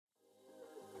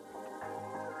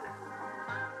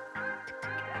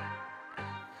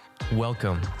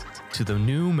Welcome to the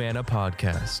New Manna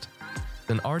Podcast,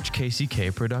 an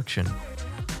ArchKCK production.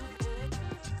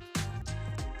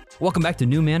 Welcome back to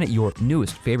New Manna, your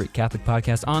newest favorite Catholic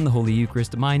podcast on the Holy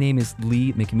Eucharist. My name is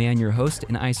Lee McMahon, your host,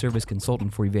 and I serve as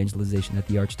consultant for evangelization at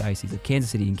the Archdiocese of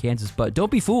Kansas City in Kansas. But don't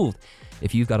be fooled.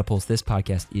 If you've got a pulse, this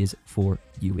podcast is for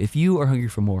you. If you are hungry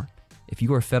for more, if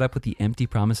you are fed up with the empty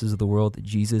promises of the world,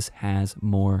 Jesus has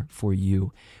more for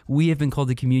you. We have been called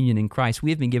to communion in Christ.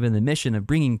 We have been given the mission of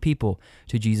bringing people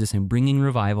to Jesus and bringing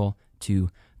revival to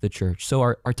the church. So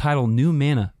our title, New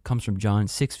Manna, comes from John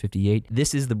 6:58.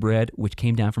 This is the bread which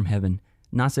came down from heaven,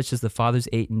 not such as the fathers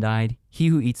ate and died. He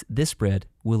who eats this bread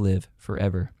will live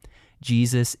forever.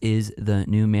 Jesus is the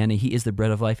new manna. He is the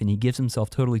bread of life, and he gives himself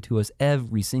totally to us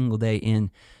every single day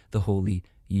in the Holy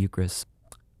Eucharist.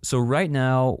 So right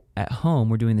now at home,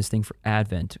 we're doing this thing for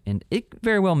Advent, and it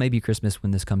very well may be Christmas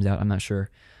when this comes out. I'm not sure.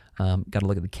 Got to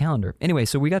look at the calendar. Anyway,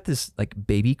 so we got this like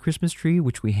baby Christmas tree,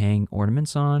 which we hang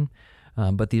ornaments on.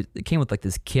 But it came with like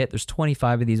this kit. There's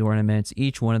 25 of these ornaments.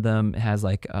 Each one of them has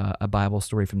like a Bible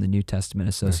story from the New Testament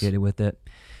associated with it.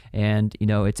 And, you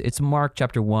know, it's Mark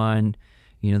chapter 1.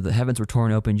 You know, the heavens were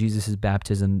torn open. Jesus'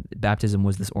 baptism. Baptism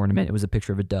was this ornament. It was a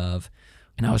picture of a dove.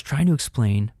 And I was trying to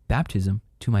explain baptism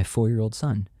to my 4-year-old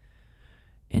son.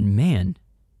 And man,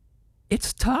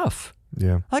 it's tough.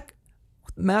 Yeah. Like,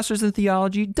 Masters in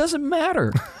Theology doesn't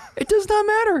matter. It does not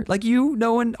matter. Like, you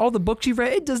knowing all the books you've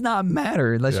read, it does not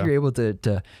matter unless you're able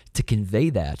to convey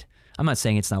that. I'm not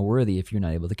saying it's not worthy if you're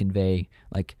not able to convey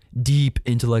like deep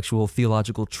intellectual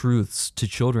theological truths to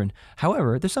children.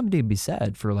 However, there's something to be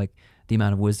said for like the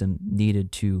amount of wisdom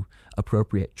needed to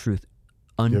appropriate truth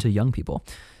unto young people.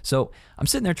 So I'm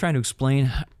sitting there trying to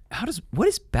explain what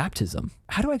is baptism?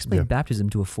 How do I explain baptism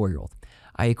to a 4-year-old?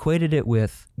 I equated it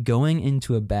with going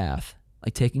into a bath,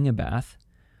 like taking a bath,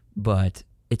 but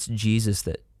it's Jesus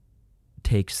that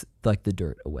takes like the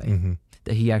dirt away. Mm-hmm.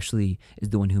 That he actually is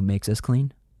the one who makes us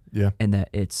clean. Yeah. And that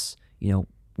it's, you know,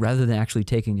 rather than actually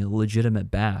taking a legitimate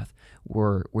bath,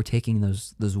 we're taking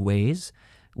those ways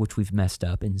which we've messed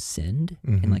up and sinned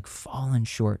and like fallen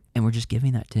short, and we're just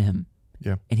giving that to him.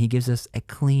 Yeah. And he gives us a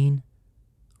clean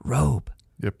robe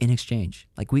in exchange.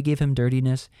 Like, we give him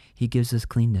dirtiness, he gives us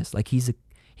cleanness. Like,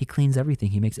 he cleans everything.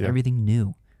 He makes everything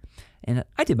new. And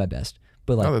I did my best.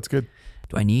 But like, that's good.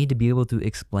 Do I need to be able to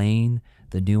explain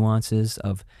the nuances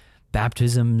of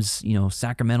baptism's, you know,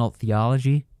 sacramental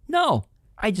theology? No.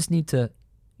 I just need to,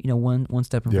 you know, one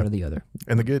step in front of the other.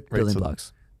 And the good building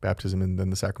blocks. Baptism and then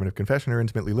the sacrament of confession are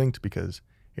intimately linked, because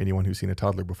anyone who's seen a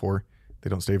toddler before, they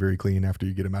don't stay very clean after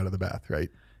you get them out of the bath, right?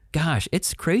 Gosh,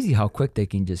 it's crazy how quick they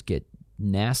can just get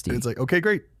nasty. It's like, okay,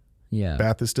 great. Yeah.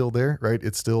 Bath is still there, right?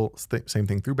 It's still same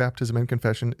thing through baptism and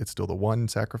confession. It's still the one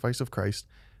sacrifice of Christ,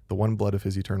 the one blood of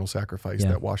his eternal sacrifice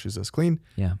that washes us clean.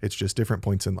 Yeah. It's just different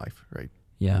points in life, right?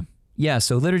 Yeah. Yeah.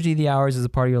 So liturgy of the hours is a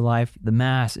part of your life. The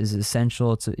Mass is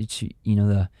essential. It's you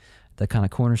know, the kind of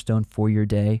cornerstone for your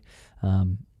day.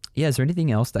 Is there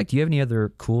anything else? Like, do you have any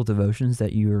other cool devotions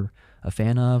that you're a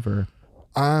fan of, or?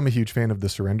 I'm a huge fan of the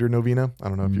Surrender Novena. I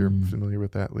don't know if you're familiar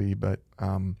with that, Lee, but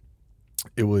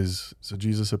it was, so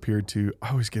Jesus appeared to, I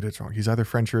always get it wrong. He's either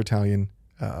French or Italian.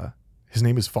 His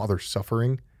name is Father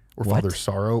Suffering or Father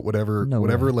Sorrow, whatever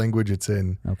language it's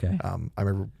in. Okay. I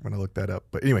remember when I looked that up.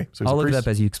 But anyway, so I'll look it up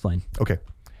as you explain. Okay.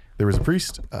 There was a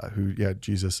priest who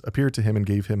Jesus appeared to him and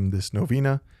gave him this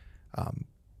novena.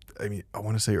 I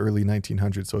want to say early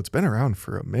 1900s, so it's been around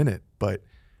for a minute, but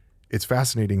it's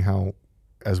fascinating how,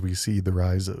 as we see the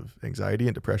rise of anxiety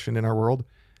and depression in our world,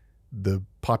 the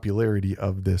popularity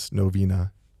of this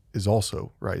novena is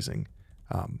also rising.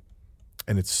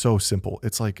 And it's so simple.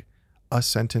 It's like a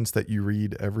sentence that you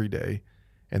read every day,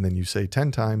 and then you say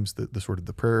 10 times. The sort of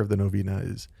the prayer of the novena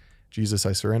is, Jesus,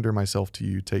 I surrender myself to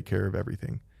you, take care of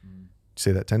everything.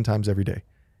 Say that 10 times every day.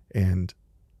 And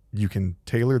you can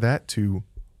tailor that to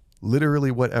literally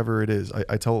whatever it is.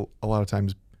 I tell a lot of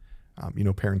times,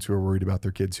 parents who are worried about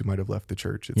their kids who might have left the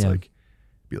church, it's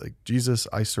be like, Jesus,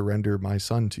 I surrender my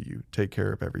son to you, take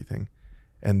care of everything.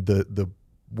 And the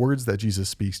words that Jesus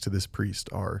speaks to this priest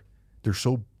they're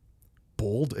so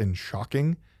bold and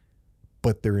shocking,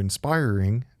 but they're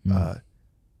inspiring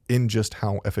in just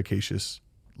how efficacious,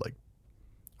 like,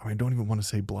 I don't even want to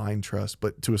say blind trust,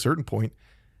 but to a certain point,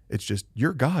 it's just,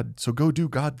 you're God, so go do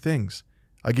God things.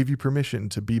 I give you permission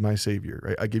to be my savior,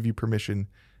 right? I give you permission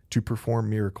to perform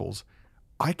miracles.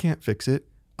 I can't fix it.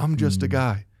 I'm just a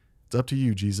guy. It's up to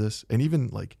you, Jesus. And even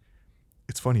like,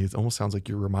 it's funny, it almost sounds like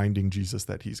you're reminding Jesus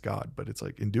that he's God, but it's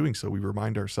like, in doing so, we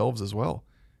remind ourselves as well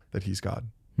that he's God,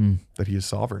 that he is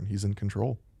sovereign, he's in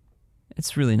control.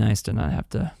 It's really nice to not have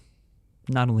to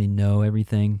not only know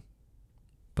everything,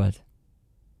 but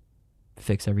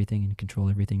fix everything and control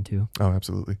everything too. Oh,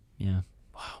 absolutely. Yeah.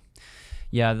 Wow.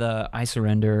 Yeah, the I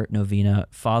Surrender novena,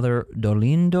 Father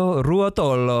Dolindo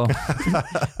Ruotolo.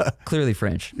 Clearly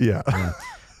French. Yeah.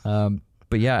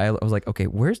 But yeah, I was like, okay,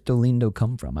 where's Dolindo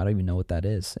come from? I don't even know what that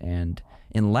is. And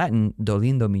in Latin,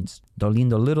 Dolindo means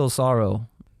Dolindo, little sorrow,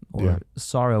 or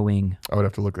sorrowing. I would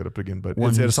have to look that up again, but One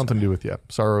it has who's- something to do with,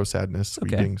 sorrow, sadness,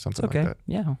 Okay. weeping, something Okay. like that.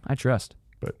 Yeah, I trust.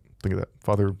 But think of that.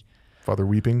 Father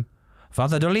weeping.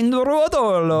 Father Dolindo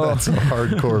Ruotolo. That's a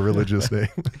hardcore religious name.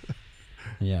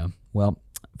 Yeah. Well,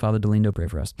 Father Dolindo, pray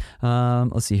for us.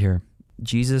 Let's see here.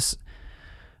 Jesus,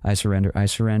 I surrender, I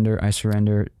surrender, I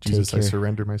surrender. Jesus, I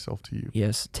surrender myself to you.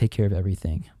 Yes, take care of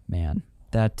everything, man.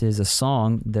 That is a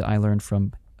song that I learned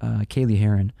from Kaylee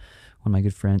Heron, one of my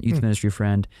good friends, youth ministry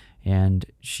friend. And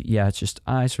it's just,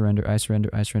 I surrender, I surrender,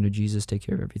 I surrender. Jesus, take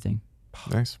care of everything.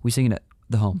 Nice. We sing it at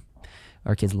the home.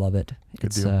 Our kids love it.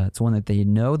 Good deal. It's one that they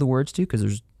know the words to because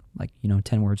there's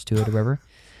 10 words to it or whatever.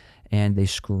 And they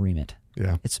scream it.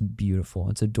 Yeah. It's beautiful.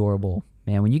 It's adorable.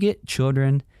 Man, when you get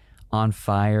children on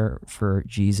fire for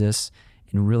Jesus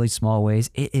in really small ways,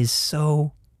 it's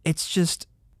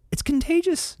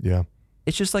contagious. Yeah.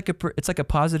 It's just like a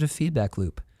positive feedback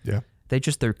loop. Yeah.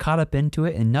 They're caught up into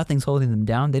it and nothing's holding them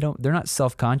down. They're not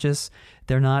self-conscious.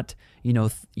 They're not,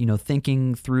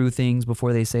 thinking through things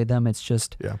before they say them. It's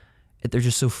just, they're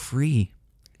just so free.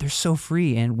 They're so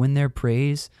free. And when their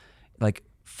praise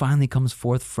finally comes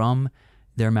forth from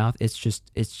their mouth,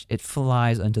 it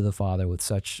flies unto the Father with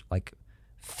such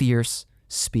fierce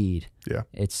speed. Yeah.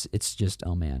 It's just,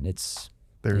 oh man, it's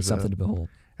There's something to behold.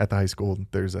 At the high school,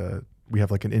 we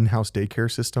have an in-house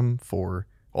daycare system for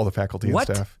all the faculty and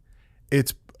staff.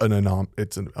 It's an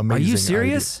amazing Are you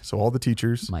serious? idea. So all the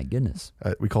teachers, My goodness.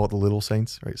 we call it the Little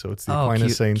Saints, right? So it's the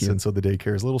Aquinas Saints, cute. and so the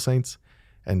daycare is Little Saints.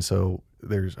 And so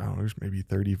there's maybe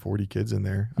 30, 40 kids in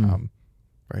there,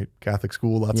 right? Catholic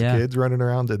school, lots of kids running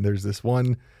around. And there's this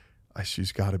one,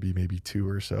 she's got to be maybe 2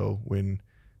 or so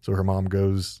so her mom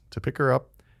goes to pick her up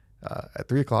at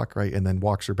 3:00, right? And then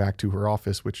walks her back to her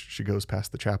office, which she goes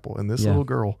past the chapel. And this little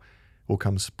girl will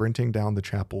come sprinting down the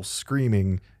chapel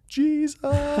screaming, Jesus,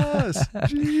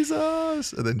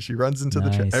 Jesus. And then she runs into the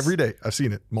chapel every day. I've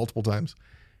seen it multiple times.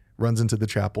 Runs into the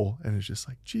chapel and is just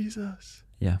like, Jesus.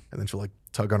 Yeah. And then she'll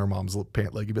tug on her mom's little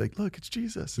pant leg and be like, look, it's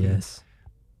Jesus. And Yes.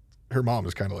 her mom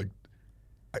is kind of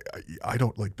I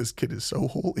don't this kid is so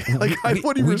holy. How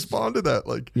do you respond to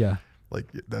that? Yeah.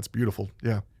 That's beautiful.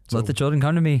 Yeah. So Let the children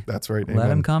come to me. that's right. Let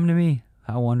them come to me.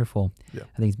 How wonderful. Yeah.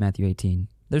 I think it's Matthew 18.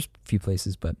 There's a few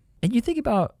places, and you think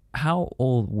about how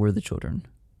old were the children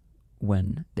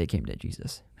when they came to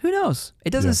Jesus? Who knows? It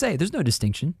doesn't say. There's no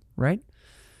distinction, right?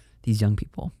 These young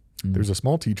people. There's a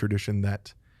small T tradition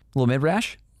that A little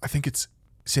mid-rash? I think it's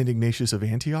St. Ignatius of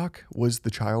Antioch was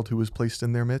the child who was placed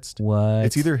in their midst. What?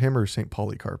 It's either him or St.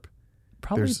 Polycarp.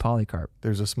 Probably Polycarp.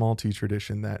 There's a small T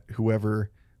tradition that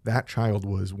whoever that child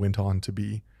went on to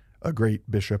be a great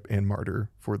bishop and martyr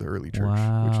for the early church, which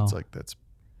Wow. is that's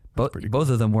pretty cool. Both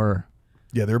of them were.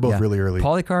 Yeah, they're both really early.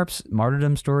 Polycarp's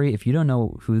martyrdom story, if you don't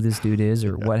know who this dude is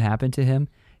or what happened to him,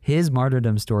 his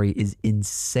martyrdom story is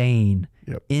insane.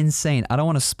 Yep. Insane. I don't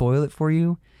want to spoil it for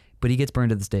you, but he gets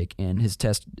burned at the stake and his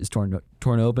chest is torn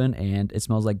open and it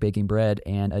smells like baking bread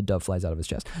and a dove flies out of his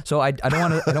chest. So I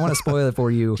don't want to spoil it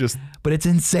for you, but it's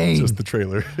insane. Just the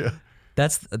trailer. Yeah.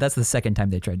 That's the second time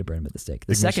they tried to burn him at the stake.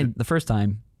 The first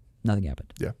time, nothing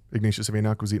happened. Yeah. Ignatius of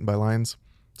Antioch was eaten by lions.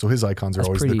 So his icons are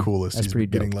always the coolest. That's He's pretty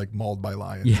getting dope. mauled by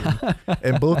lions. Yeah.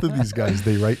 And both of these guys,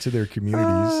 they write to their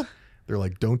communities. They're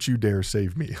like, don't you dare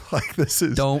save me.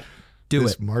 Don't do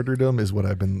this it. martyrdom is what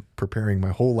I've been preparing my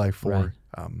whole life for.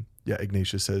 Right.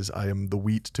 Ignatius says, I am the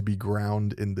wheat to be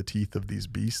ground in the teeth of these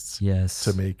beasts. Yes.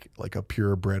 To make a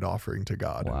pure bread offering to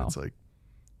God. Wow. And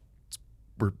it's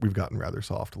we've gotten rather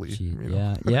softly.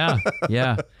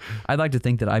 Yeah. I'd like to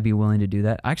think that I'd be willing to do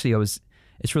that. Actually,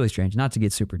 it's really strange, not to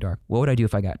get super dark. What would I do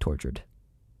if I got tortured?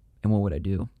 And what would I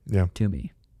do to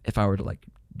me if I were to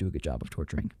do a good job of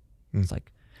torturing? It's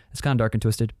kind of dark and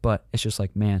twisted, but it's just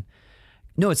man.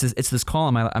 No, it's this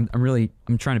column.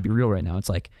 I'm trying to be real right now. It's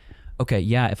okay,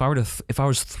 yeah, if I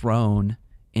was thrown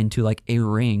into a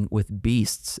ring with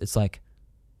beasts, it's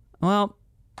well,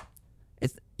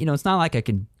 it's it's not like I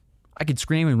could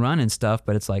scream and run and stuff,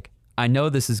 but it's I know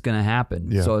this is gonna happen.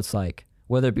 Yeah. So it's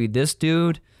whether it be this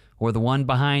dude or the one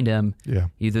behind him,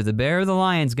 either the bear or the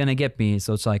lion's gonna get me.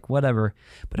 So it's whatever.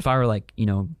 But if I were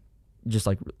just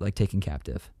taken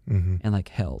captive and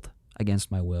held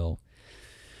against my will,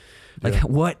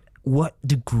 what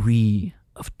degree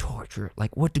of torture,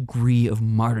 what degree of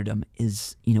martyrdom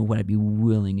is would I be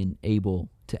willing and able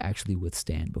to actually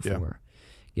withstand before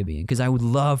giving in. Because I would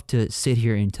love to sit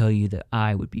here and tell you that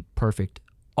I would be perfect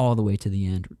all the way to the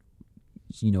end,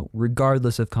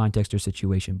 regardless of context or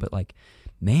situation. But like,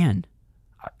 man,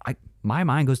 my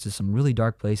mind goes to some really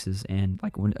dark places. And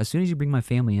like as soon as you bring my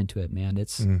family into it, man,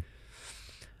 it's,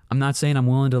 I'm not saying I'm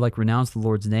willing to like renounce the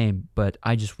Lord's name, but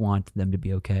I just want them to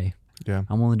be okay. Yeah.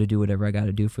 I'm willing to do whatever I got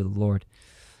to do for the Lord.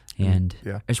 And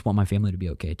I just want my family to be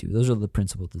okay too. Those are the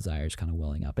principal desires kind of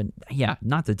welling up. And yeah,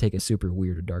 not to take a super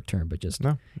weird or dark turn, but just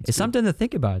it's something to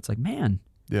think about. It's like, man,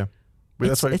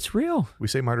 that's why it's real. We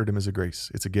say martyrdom is a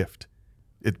grace. It's a gift.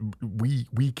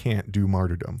 We can't do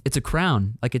martyrdom. It's a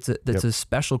crown. Like it's a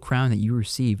special crown that you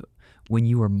receive when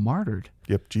you are martyred.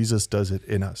 Yep. Jesus does it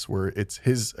in us, where it's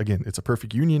his, again, it's a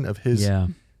perfect union of his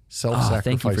self-sacrificing.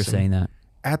 Thank you for saying that.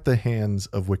 At the hands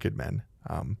of wicked men.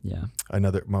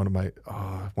 Another one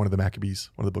of the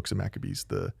Maccabees, one of the books of Maccabees,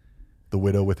 the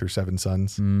widow with her 7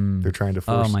 sons. They're trying to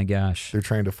force. Oh my gosh! They're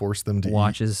trying to force them to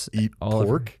eat all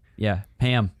pork.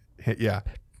 Ham. Yeah,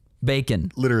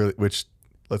 bacon. Literally, which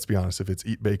let's be honest, if it's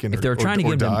eat bacon, if they were trying to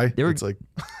get die, it's like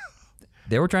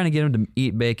they were trying to get them to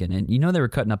eat bacon, and they were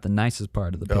cutting up the nicest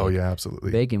part of the pig. Oh yeah,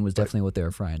 absolutely. Bacon was definitely what they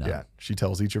were frying up. Yeah, she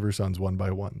tells each of her sons one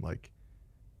by one, like,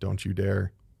 "Don't you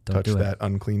dare touch that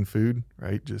unclean food,"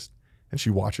 right? And she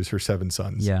watches her 7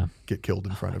 sons get killed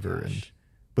in front of her.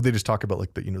 But they just talk about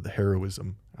like the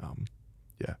heroism.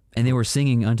 And they were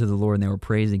singing unto the Lord and they were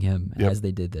praising him as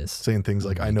they did this. Saying things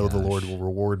like, I know the Lord will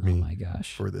reward me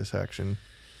for this action.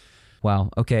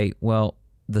 Wow. Okay. Well,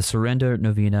 the surrender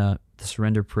novena, the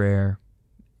surrender prayer,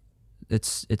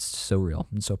 it's so real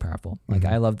and so powerful. Like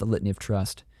I love the litany of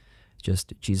trust.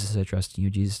 Just, Jesus, I trust in you.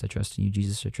 Jesus, I trust in you.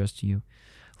 Jesus, I trust in you.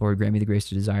 Lord, grant me the grace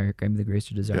to desire. Grant me the grace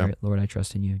to desire it. Lord, I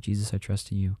trust in you. Jesus, I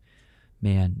trust in you.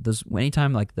 Man,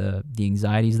 anytime like the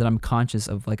anxieties that I'm conscious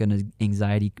of, like an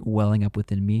anxiety welling up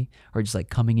within me or just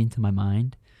like coming into my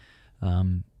mind,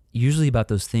 usually about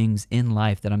those things in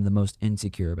life that I'm the most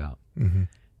insecure about.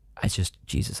 It's just,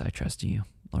 Jesus, I trust in you.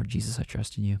 Lord, Jesus, I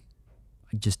trust in you.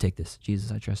 Just take this.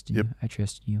 Jesus, I trust in you. I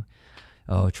trust in you.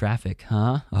 Oh, traffic,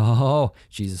 huh? Oh,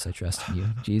 Jesus, I trust in you.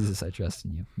 Jesus, I trust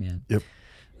in you. Man. Yep.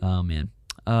 Oh, man.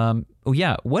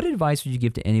 What advice would you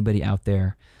give to anybody out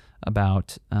there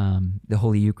about the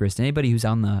Holy Eucharist? Anybody who's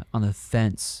on the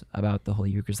fence about the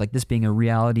Holy Eucharist, like this being a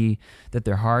reality that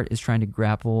their heart is trying to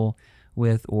grapple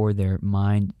with, or their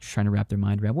mind trying to wrap their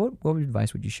mind around. What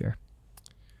advice would you share?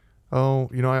 Oh,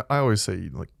 I always say,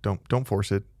 like, don't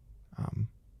force it.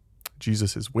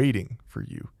 Jesus is waiting for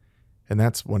you, and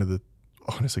that's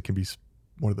honestly can be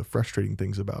one of the frustrating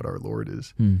things about our Lord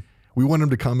is. We want him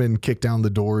to come in, kick down the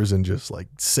doors, and just like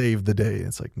save the day.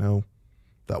 It's like, no,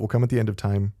 that will come at the end of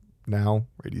time. Now,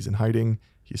 right? He's in hiding.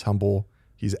 He's humble.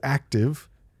 He's active,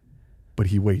 but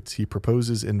he waits. He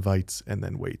proposes, invites, and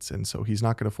then waits. And so he's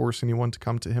not going to force anyone to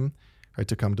come to him, right?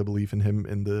 To come to believe in him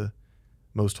in the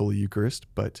most holy Eucharist.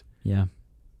 But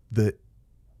the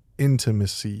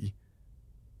intimacy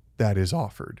that is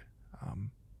offered,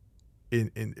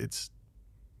 it's,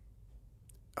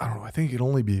 I don't know. I think it can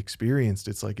only be experienced.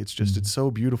 It's like, it's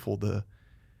so beautiful.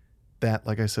 That,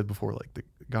 like I said before, like the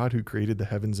God who created the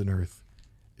heavens and earth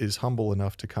is humble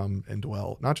enough to come and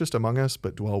dwell, not just among us,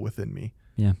 but dwell within me.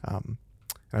 Yeah. And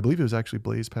I believe it was actually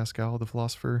Blaise Pascal, the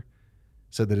philosopher,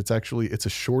 said that it's a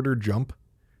shorter jump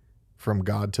from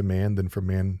God to man than from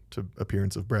man to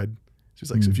appearance of bread. She's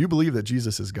like, so if you believe that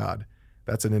Jesus is God,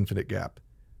 that's an infinite gap.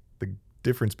 The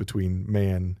difference between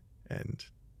man and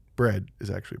bread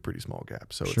is actually a pretty small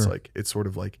gap. So it's sort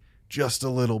of like just a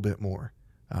little bit more.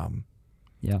 I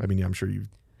mean, I'm sure you've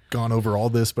gone over all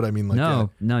this, but I mean, like,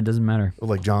 no, it doesn't matter.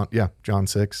 Like John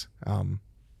 6,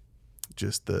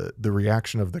 just the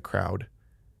reaction of the crowd,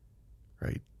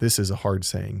 right? This is a hard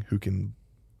saying. Who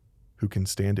can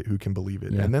stand it? Who can believe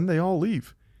it? Yeah. And then they all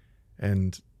leave,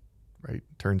 and right,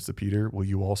 turns to Peter. Will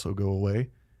you also go away?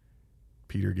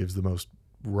 Peter gives the most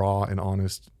raw and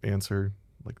honest answer.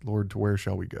 Like, Lord, to where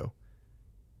shall we go?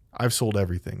 I've sold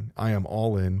everything. I am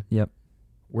all in. Yep.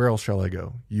 Where else shall I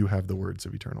go? You have the words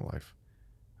of eternal life,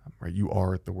 right? You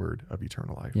are the word of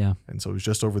eternal life. Yeah. And so it was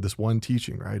just over this one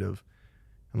teaching, right? Of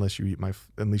unless you eat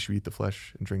the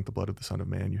flesh and drink the blood of the Son of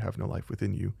Man, you have no life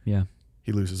within you. Yeah.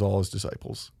 He loses all his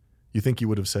disciples. You think he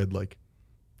would have said like,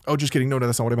 oh, just kidding. No,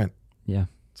 that's not what I meant. Yeah.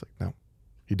 It's like, no,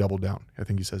 he doubled down. I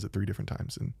think he says it 3 different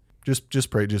times, and just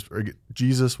pray.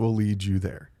 Jesus will lead you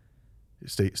there.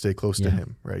 Stay close to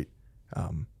him. Right.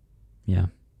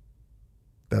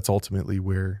 That's ultimately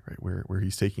where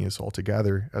he's taking us all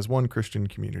together as one Christian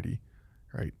community,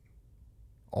 right?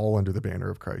 All under the banner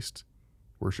of Christ,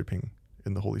 worshiping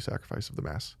in the holy sacrifice of the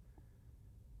Mass.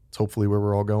 It's hopefully where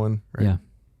we're all going, right? Yeah.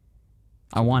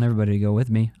 I want everybody to go with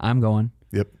me. I'm going.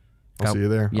 Yep. I'll see you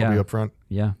there. Yeah. I'll be up front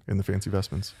Yeah. in the fancy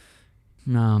vestments.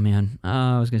 No, man.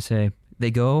 I was going to say,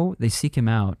 they seek him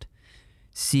out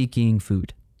seeking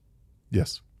food.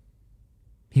 Yes.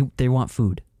 They want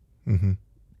food. Mm-hmm.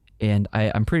 And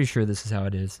I'm pretty sure this is how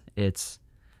it is.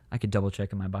 I could double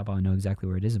check in my Bible. I know exactly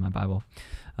where it is in my Bible.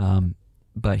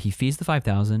 But he feeds the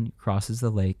 5,000, crosses the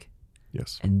lake.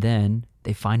 Yes. And then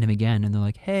they find him again and they're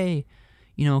like, hey,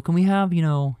 can we have, I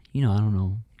don't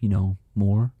know,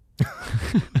 more?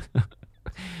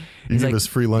 You gave us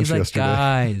free lunch he's yesterday.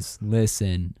 Guys,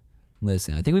 listen.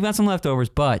 I think we've got some leftovers,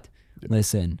 but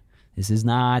listen, this is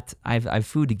not, I've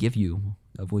food to give you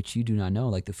of which you do not know.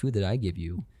 Like the food that I give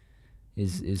you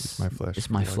is my flesh. It's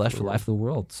my flesh for the life of the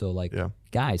world. So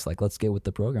guys, let's get with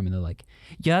the program. And they're like,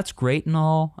 yeah, that's great and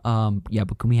all. Yeah,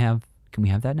 but can we have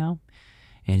that now?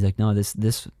 And he's like, no, this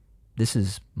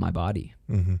is my body.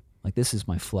 Mm-hmm. Like this is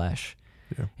my flesh.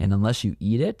 Yeah. And unless you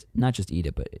eat it, not just eat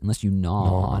it, but unless you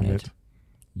gnaw on it,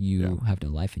 you have no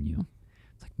life in you.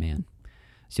 It's like, man.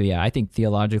 So yeah, I think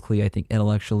theologically, I think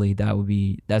intellectually,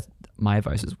 that's my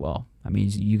advice as well. I mean,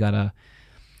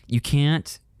 you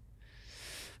can't,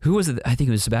 who was it? I think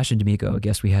it was Sebastian D'Amico, a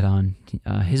guest we had on.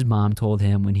 His mom told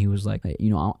him when he was like,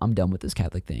 I'm done with this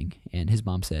Catholic thing. And his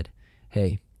mom said,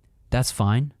 hey, that's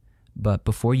fine, but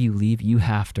before you leave, you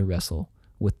have to wrestle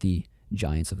with the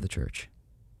giants of the church.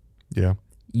 Yeah.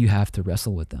 You have to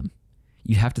wrestle with them.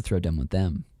 You have to throw down with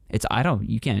them. I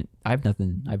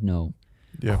have no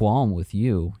qualm with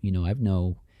you. I have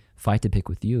no fight to pick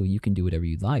with you. You can do whatever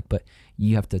you'd like, but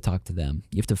you have to talk to them.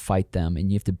 You have to fight them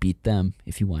and you have to beat them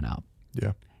if you want out.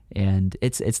 Yeah. And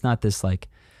it's not this like,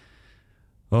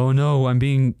 oh no, I'm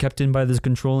being kept in by this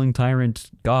controlling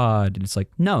tyrant God. And it's like,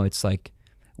 no, it's like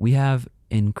we have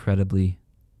incredibly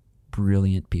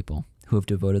brilliant people who have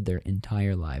devoted their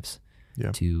entire lives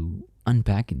to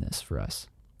unpacking this for us.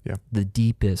 Yeah. The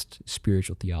deepest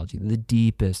spiritual theology, the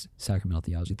deepest sacramental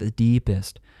theology, the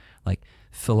deepest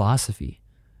philosophy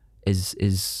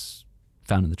is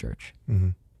found in the church. Mm-hmm.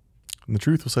 And the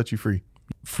truth will set you free.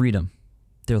 Freedom.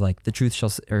 They're like, the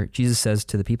truth or Jesus says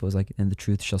to the people, is like, and the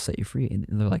truth shall set you free. And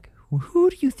they're like, who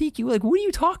do you think what are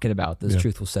you talking about? This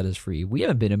truth will set us free. We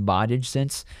haven't been in bondage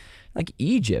since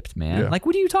Egypt, man. Yeah.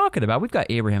 What are you talking about? We've got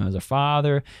Abraham as our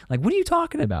father. What are you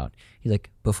talking about? He's like,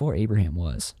 before Abraham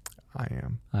was, I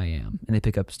am. And they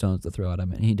pick up stones to throw at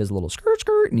him, and he does a little skirt,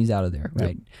 and he's out of there,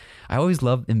 right? Yep. I always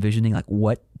love envisioning,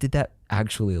 what did that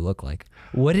actually look like?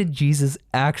 What did Jesus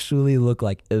actually look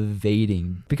like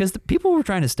evading? Because the people were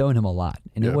trying to stone him a lot,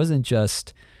 and it wasn't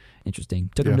just interesting.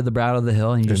 Took him to the brow of the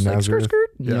hill, and he just skirt,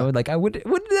 you know, what did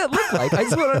that look like? I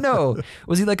just want to know.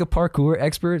 Was he like a parkour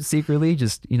expert secretly,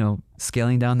 just,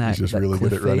 scaling down that He's just that really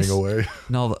cliff good at face? running away.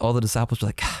 And all the disciples were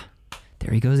like,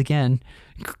 there he goes again,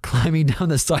 climbing down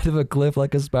the side of a cliff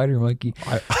like a spider monkey.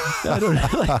 I don't know.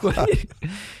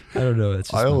 I don't know. It's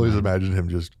just I always imagine him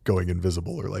just going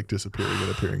invisible or disappearing and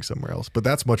appearing somewhere else. But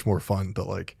that's much more fun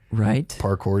to right?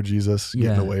 parkour Jesus,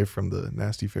 getting away from the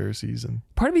nasty Pharisees. And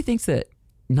part of me thinks that,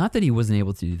 not that he wasn't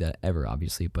able to do that ever,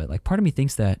 obviously, but part of me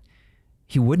thinks that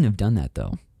he wouldn't have done that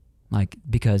though.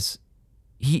 Because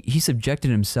he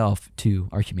subjected himself to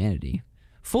our humanity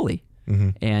fully. Mm-hmm.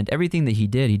 And everything that he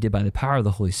did by the power of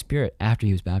the Holy Spirit after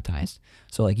he was baptized.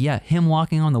 So him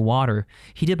walking on the water,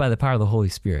 he did by the power of the Holy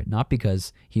Spirit, not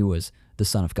because he was the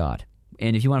Son of God.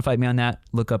 And if you want to fight me on that,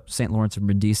 look up St. Lawrence of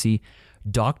Brindisi,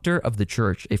 doctor of the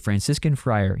church, a Franciscan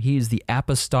friar. He is the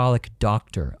apostolic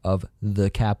doctor of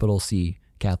the capital C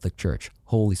Catholic Church.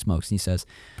 Holy smokes. And he says,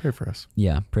 pray for us.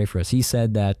 Yeah, pray for us. He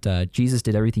said that Jesus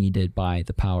did everything he did by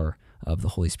the power of the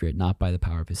Holy Spirit, not by the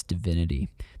power of his divinity.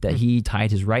 That he tied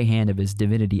his right hand of his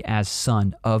divinity as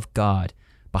Son of God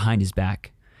behind his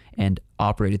back and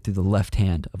operated through the left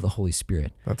hand of the Holy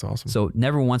Spirit. That's awesome. So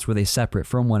never once were they separate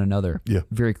from one another. Yeah.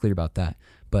 Very clear about that.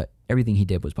 But everything he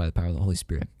did was by the power of the Holy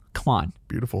Spirit. Come on.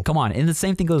 Beautiful. Come on. And the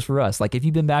same thing goes for us. If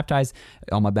you've been baptized,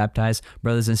 all my baptized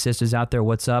brothers and sisters out there,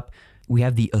 what's up? We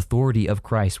have the authority of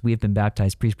Christ. We have been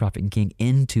baptized, priest, prophet, and king,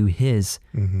 into his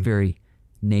very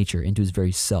nature, into his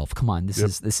very self. Come on, this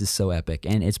is so epic.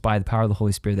 And it's by the power of the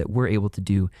Holy Spirit that we're able to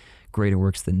do greater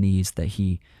works than these that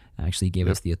he actually gave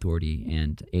us the authority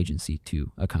and agency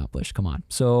to accomplish. Come on.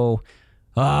 So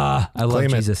I love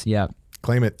Jesus. Yeah.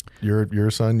 Claim it. You're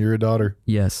a son, you're a daughter.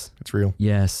 Yes. It's real.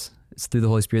 Yes. It's through the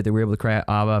Holy Spirit that we're able to cry out,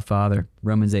 Abba, Father.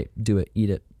 Romans 8, do it, eat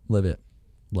it, live it,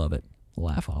 love it,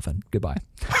 laugh often. Goodbye.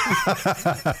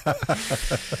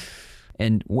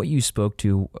 And what you spoke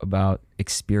to about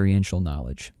experiential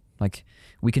knowledge,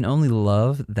 we can only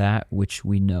love that which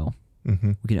we know.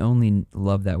 Mm-hmm. We can only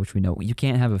love that which we know. You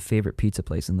can't have a favorite pizza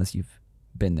place unless you've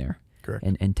been there. Correct.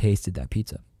 And tasted that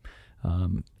pizza.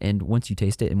 And once you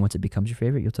taste it and once it becomes your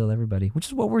favorite, you'll tell everybody, which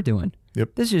is what we're doing.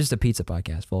 Yep. This is just a pizza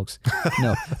podcast, folks.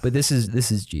 No, but this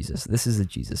is Jesus. This is a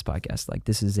Jesus podcast. Like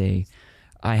this is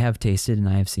I have tasted and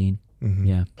I have seen. Mm-hmm.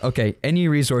 Yeah. Okay. Any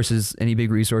resources, any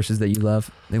big resources that you love,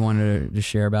 they wanted to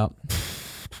share about?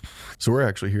 So we're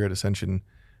actually here at Ascension,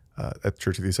 at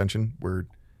Church of the Ascension. We're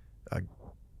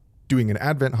doing an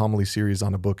Advent homily series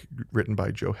on a book written by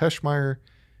Joe Heschmeyer,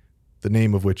 the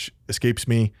name of which escapes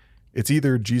me. It's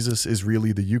either Jesus is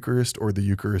really the Eucharist or the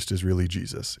Eucharist is really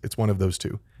Jesus. It's one of those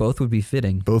two. Both would be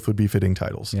fitting. Both would be fitting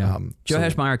titles. Yeah. Joe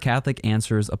Heschmeyer, Catholic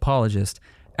Answers apologist,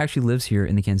 actually lives here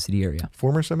in the Kansas City area.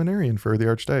 Former seminarian for the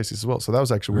Archdiocese as well. So that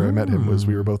was actually where I met him.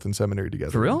 We were both in seminary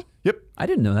together. For real? Yep. I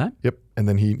didn't know that. Yep. And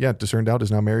then he discerned out,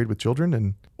 is now married with children,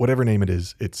 and whatever name it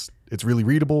is, it's really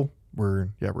readable. We're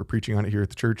preaching on it here at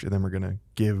the church, and then we're going to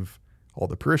give all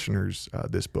the parishioners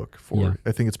this book for,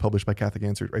 I think it's published by Catholic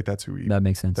Answers, right? That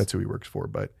makes sense. That's who he works for.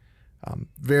 But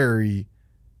very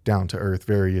down to earth,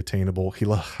 very attainable.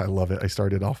 I love it. I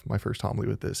started off my first homily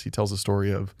with this. He tells a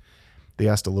story of, they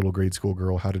asked a little grade school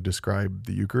girl how to describe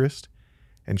the Eucharist,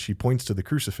 and she points to the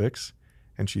crucifix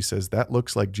and she says, "That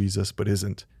looks like Jesus, but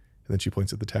isn't." And then she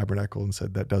points at the tabernacle and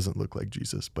said, "That doesn't look like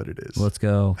Jesus, but it is." Let's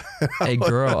go. A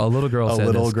little girl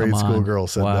said this. Grade school girl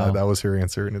said that. That was her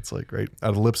answer. And it's like, right out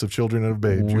of the lips of children and of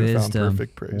babes, you found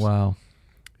perfect praise. Wow.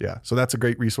 Yeah. So that's a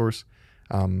great resource.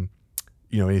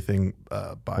 Anything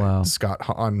by Scott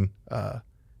Hahn,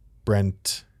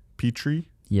 Brent Petrie,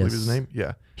 I believe his name.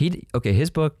 Yeah.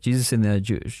 His book, Jesus and the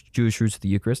Jewish Roots of the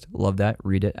Eucharist. Love that.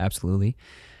 Read it. Absolutely.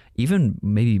 Even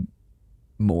maybe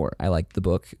more, I like the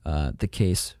book, The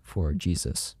Case for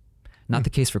Jesus. Not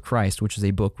The Case for Christ, which is a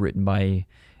book written by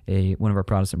one of our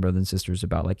Protestant brothers and sisters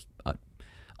about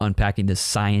unpacking the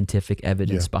scientific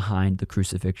evidence behind the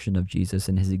crucifixion of Jesus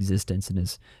and his existence and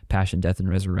his passion, death, and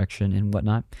resurrection and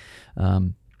whatnot.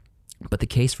 But The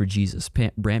Case for Jesus,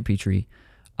 Brant Petrie,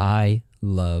 I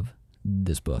love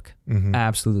this book. Mm-hmm.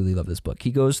 Absolutely love this book.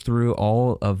 He goes through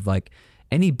all of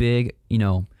any big,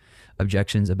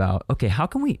 objections about, okay, how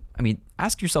can we,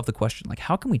 ask yourself the question,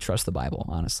 how can we trust the Bible,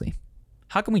 honestly?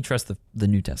 How can we trust the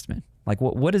New Testament?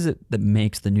 What is it that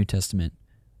makes the New Testament,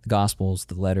 the Gospels,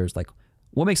 the letters,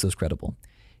 what makes those credible?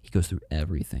 He goes through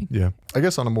everything. Yeah. I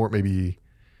guess on a more, maybe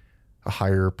a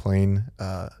higher plane,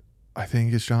 I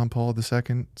think it's St. John Paul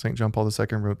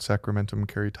II wrote Sacramentum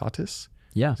Caritatis.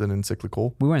 Yeah. It's an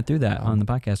encyclical. We went through that on the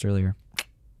podcast earlier.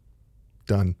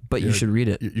 Done. But you should read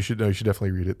it. You should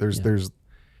definitely read it. There's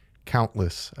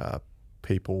countless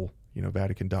papal,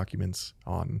 Vatican documents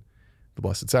on the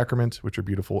Blessed Sacrament, which are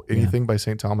beautiful. Anything by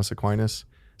St. Thomas Aquinas.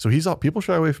 So people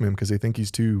shy away from him because they think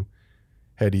he's too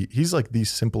heady. He's the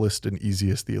simplest and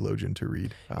easiest theologian to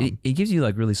read. He gives you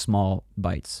really small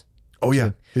bites. Oh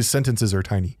yeah. His sentences are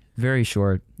tiny. Very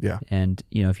short. Yeah. And,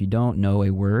 if you don't know a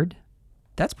word,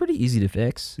 that's pretty easy to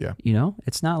fix. Yeah.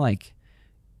 It's not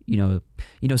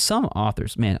some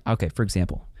authors, for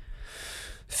example,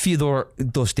 Fyodor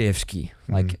Dostoevsky,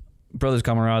 Brothers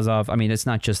Karamazov. It's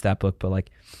not just that book, but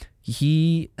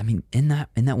in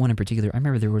that one in particular, I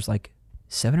remember there was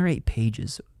 7 or 8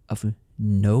 pages of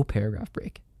no paragraph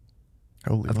break.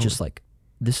 Holy of moly. Just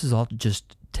this is all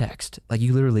just text.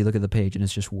 You literally look at the page and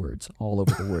it's just words all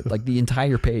over the word. The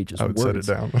entire page is I would words.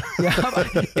 set it down.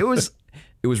 Yeah, it was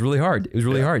really hard. It was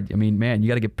really hard. You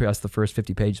got to get past the first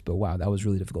 50 pages, but wow, that was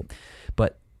really difficult.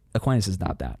 But Aquinas is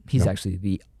not that. He's actually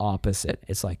the opposite.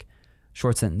 It's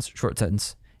short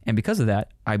sentence. And because of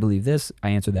that, I believe this, I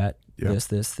answer that,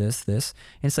 this.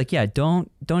 And it's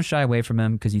don't shy away from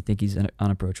him because you think he's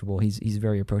unapproachable. He's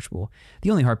very approachable. The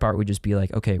only hard part would just be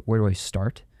okay, where do I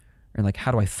start? Or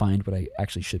how do I find what I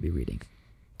actually should be reading?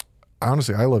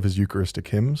 Honestly, I love his Eucharistic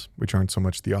hymns, which aren't so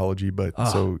much theology, but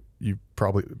so you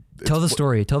probably... Tell the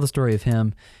story of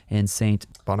him and Saint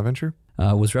Bonaventure?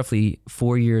 Was roughly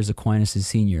 4 years Aquinas'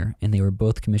 senior, and they were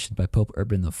both commissioned by Pope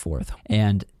Urban IV.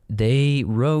 And they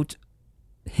wrote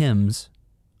hymns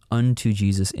unto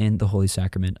Jesus in the Holy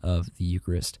Sacrament of the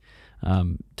Eucharist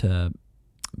to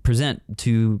present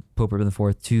to Pope Urban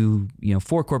IV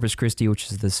for Corpus Christi,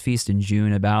 which is this feast in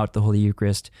June about the Holy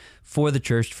Eucharist, for the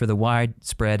church, for the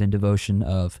widespread and devotion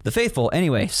of the faithful.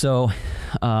 Anyway, so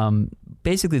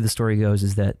basically the story goes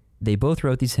is that they both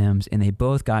wrote these hymns and they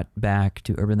both got back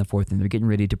to Urban IV and they're getting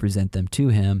ready to present them to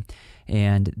him,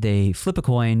 and they flip a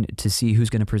coin to see who's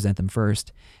going to present them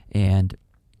first. And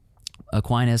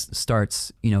Aquinas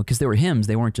starts, because they were hymns,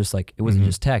 they weren't just it wasn't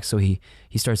just text. So he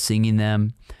starts singing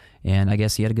them, and I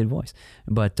guess he had a good voice,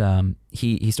 but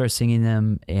he starts singing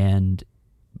them, and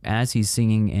as he's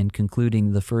singing and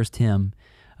concluding the first hymn,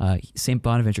 St.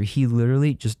 Bonaventure, he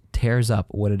literally just tears up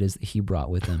what it is that he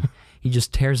brought with him. He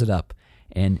just tears it up,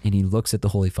 And he looks at the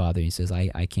Holy Father and he says,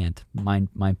 I can't, mine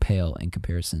pale in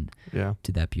comparison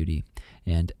to that beauty.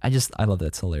 And I love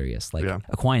that's hilarious. Like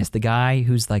Aquinas, the guy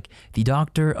who's like the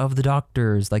doctor of the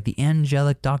doctors, like the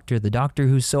angelic doctor, the doctor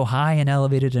who's so high and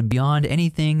elevated and beyond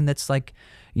anything that's like,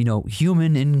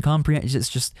 human and comprehend. It's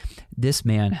just, this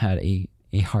man had a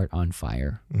heart on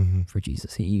fire for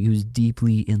Jesus. He was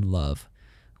deeply in love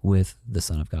with the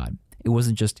Son of God. He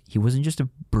wasn't just a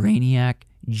brainiac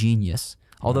genius,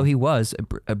 although he was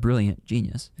a brilliant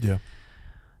genius. Yeah.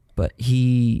 But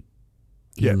he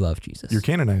loved Jesus. You're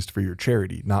canonized for your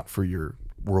charity, not for your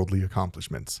worldly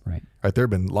accomplishments. Right. There have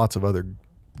been lots of other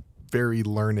very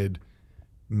learned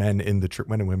men in the church,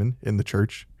 men and women in the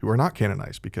church, who are not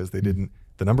canonized because they didn't.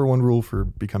 The number one rule for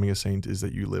becoming a saint is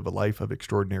that you live a life of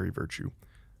extraordinary virtue,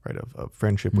 right? Of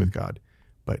friendship with God.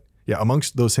 But yeah,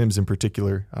 amongst those hymns in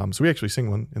particular, so we actually sing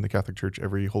one in the Catholic Church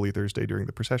every Holy Thursday during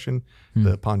the procession,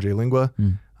 the Pange Lingua.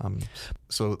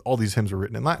 So all these hymns were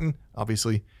written in Latin,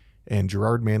 obviously. And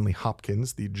Gerard Manley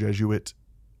Hopkins, the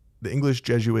English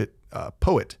Jesuit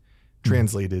poet,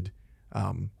 translated.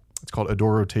 It's called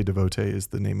Adoro te devote is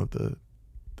the name of the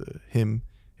hymn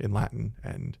in Latin,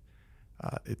 and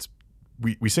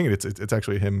we sing it. It's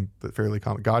actually a hymn that fairly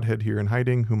common. Godhead here in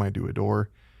hiding, whom I do adore,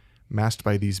 masked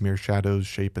by these mere shadows,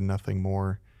 shape and nothing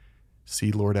more.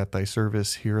 See, Lord, at thy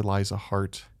service, here lies a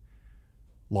heart,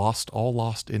 all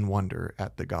lost in wonder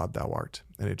at the God thou art.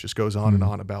 And it just goes on and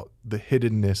on about the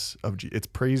hiddenness of it's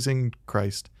praising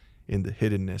Christ in the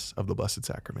hiddenness of the Blessed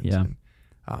Sacrament. Yeah.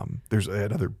 And, there's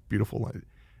another beautiful line.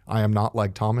 I am not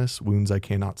like Thomas, wounds I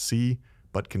cannot see,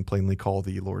 but can plainly call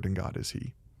thee Lord and God is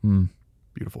he.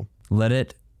 Beautiful. Let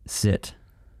it sit.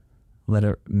 Let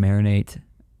it marinate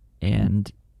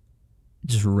and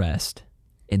just rest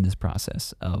in this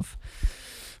process of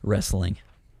wrestling.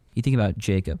 You think about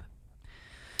Jacob.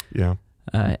 Yeah.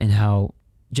 And how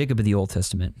Jacob in the Old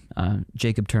Testament,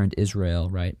 Jacob turned Israel,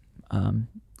 right?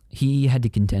 He had to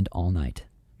contend all night.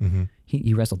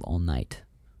 He wrestled all night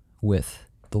with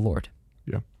the Lord.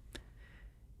 Yeah.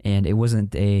 And it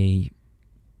wasn't a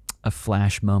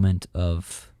flash moment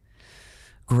of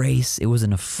grace. It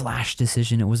wasn't a flash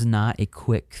decision. It was not a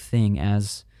quick thing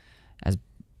as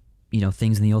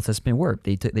things in the Old Testament were.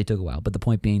 They took a while. But the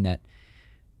point being that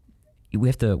we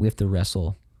have to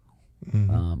wrestle.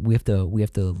 We have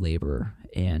to labor,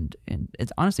 and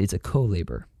it's honestly it's a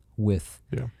co-labor with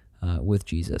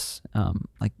Jesus.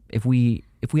 Like if we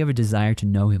have a desire to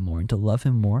know him more and to love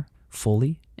him more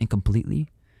fully and completely,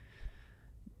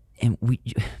 and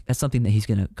that's something that he's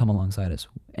going to come alongside us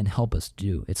and help us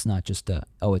do. It's not just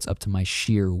it's up to my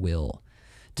sheer will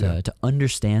to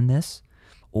understand this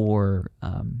or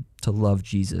to love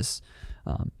Jesus.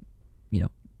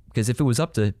 Because if it was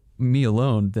up to me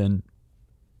alone, then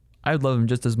I would love him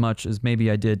just as much as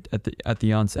maybe I did at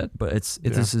the onset. But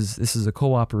this is a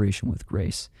cooperation with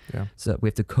grace. Yeah. So we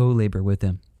have to co-labor with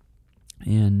him.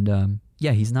 And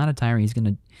he's not a tyrant.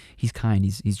 He's kind.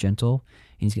 He's gentle,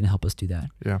 and he's gonna help us do that.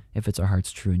 Yeah. If it's our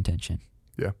heart's true intention.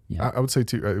 Yeah. I would say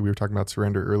too. We were talking about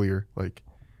surrender earlier. Like,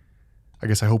 I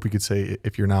guess I hope we could say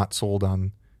if you're not sold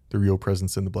on the real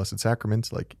presence in the Blessed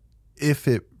Sacraments, like if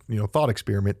it thought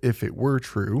experiment, if it were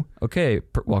true. Okay,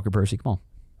 Walker Percy, come on.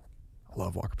 I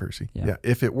love Walker Percy. Yeah.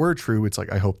 If it were true, it's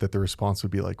like, I hope that the response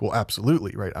would be like, well,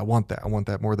 absolutely, right? I want that. I want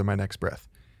that more than my next breath.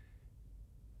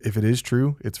 If it is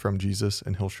true, it's from Jesus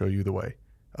and he'll show you the way.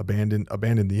 Abandon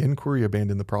the inquiry,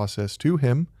 abandon the process to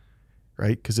him,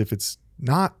 right? Because if it's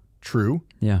not true,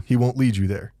 he won't lead you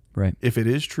there. Right. If it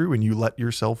is true and you let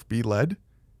yourself be led,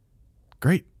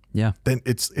 great. Yeah. Then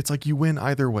it's like you win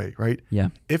either way, right? Yeah.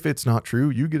 If it's not true,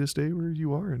 you get to stay where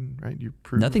you are and right, you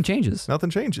prove nothing changes. Nothing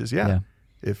changes. Yeah.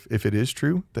 If it is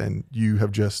true, then you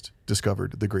have just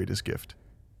discovered the greatest gift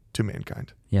to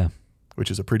mankind. Yeah.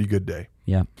 Which is a pretty good day.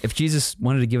 Yeah. If Jesus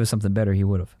wanted to give us something better, he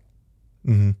would have.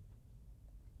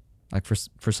 Like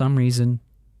for some reason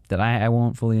that I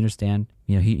won't fully understand,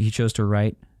 he chose to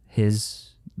write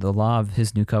the law of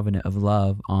his new covenant of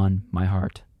love on my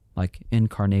heart, like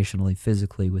incarnationally,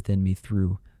 physically within me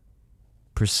through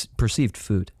perceived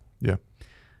food. Yeah.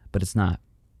 But it's not.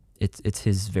 It's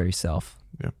his very self.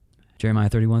 Yeah. Jeremiah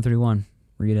 31:31.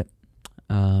 Read it.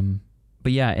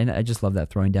 But yeah, and I just love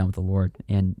that throwing down with the Lord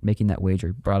and making that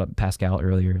wager. Brought up Pascal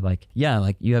earlier, like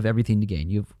you have everything to gain.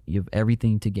 You have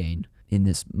everything to gain in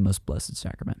this most blessed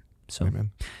sacrament. So, amen.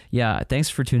 Yeah, thanks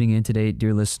for tuning in today,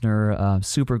 dear listener.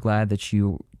 Super glad that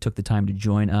you took the time to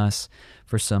join us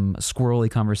for some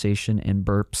squirrely conversation and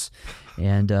burps.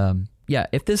 And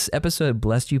if this episode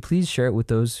blessed you, please share it with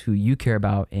those who you care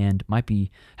about and might be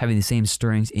having the same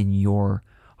stirrings in your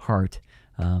heart.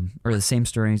 Or the same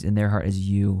stirrings in their heart as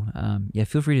you.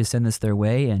 Feel free to send this their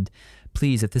way, and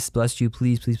Please, if this blessed you,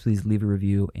 please leave a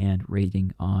review and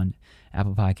rating on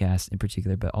Apple Podcasts in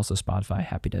particular, but also Spotify.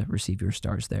 Happy to receive your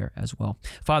stars there as well.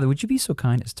 Father, would you be so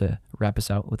kind as to wrap us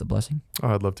out with a blessing? Oh,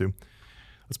 I'd love to.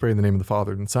 Let's pray in the name of the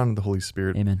Father, and the Son, and the Holy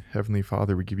Spirit. Amen. Heavenly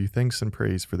Father, we give you thanks and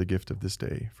praise for the gift of this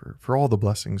day, for all the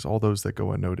blessings, all those that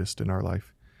go unnoticed in our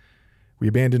life. We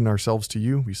abandon ourselves to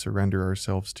you. We surrender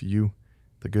ourselves to you.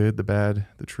 The good, the bad,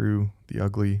 the true, the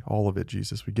ugly, all of it,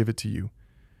 Jesus. We give it to you.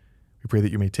 We pray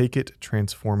that you may take it,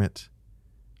 transform it,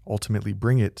 ultimately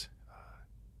bring it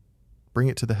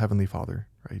to the Heavenly Father,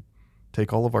 right?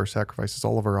 Take all of our sacrifices,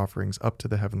 all of our offerings up to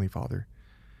the Heavenly Father.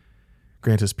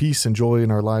 Grant us peace and joy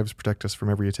in our lives. Protect us from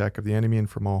every attack of the enemy and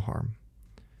from all harm.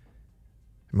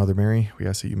 And Mother Mary, we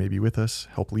ask that you may be with us.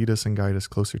 Help lead us and guide us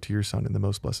closer to your Son in the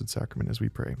most blessed sacrament as we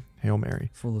pray. Hail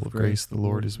Mary, full of grace, the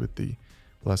Lord is with thee.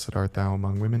 Blessed art thou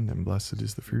among women, and blessed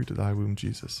is the fruit of thy womb,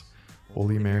 Jesus.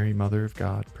 Holy Mary, Mother of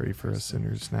God, pray for us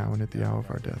sinners now and at the hour of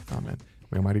our death. Amen.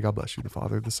 May Almighty God bless you, the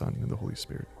Father, the Son, and the Holy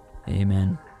Spirit.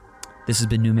 Amen. This has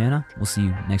been New Manna. We'll see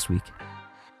you next week.